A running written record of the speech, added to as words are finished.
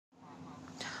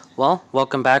Well,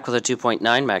 welcome back with a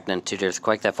 2.9 magnitude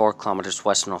earthquake that 4 kilometers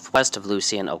west-northwest of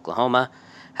Lucien, Oklahoma.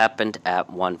 Happened at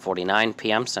 1:49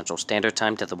 p.m. Central Standard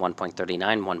Time to the 1.39,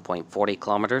 1.40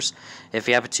 kilometers. If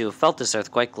you happen to have felt this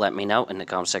earthquake, let me know in the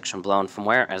comment section below and from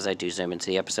where, as I do zoom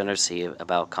into the epicenter to see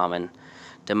about common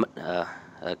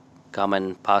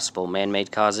possible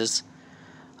man-made causes.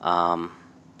 Doesn't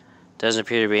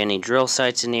appear to be any drill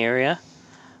sites in the area,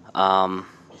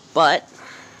 but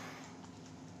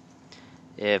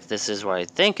if this is what I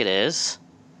think it is,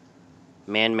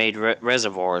 man-made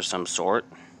reservoir of some sort.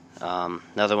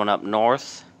 Another one up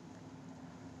north.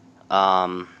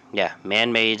 Yeah,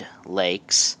 man-made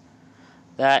lakes.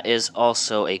 That is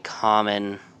also a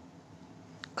common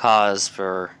cause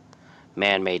for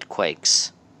man-made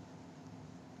quakes.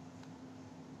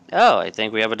 Oh, I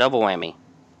think we have a double whammy.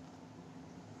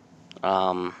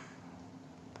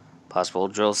 Possible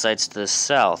drill sites to the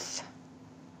south.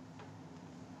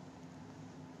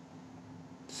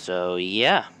 So,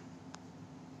 yeah.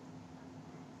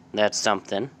 That's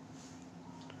something.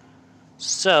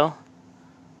 So,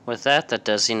 with that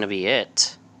does seem to be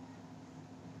it.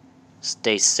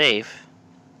 Stay safe.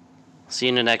 See you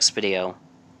in the next video.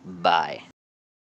 Bye.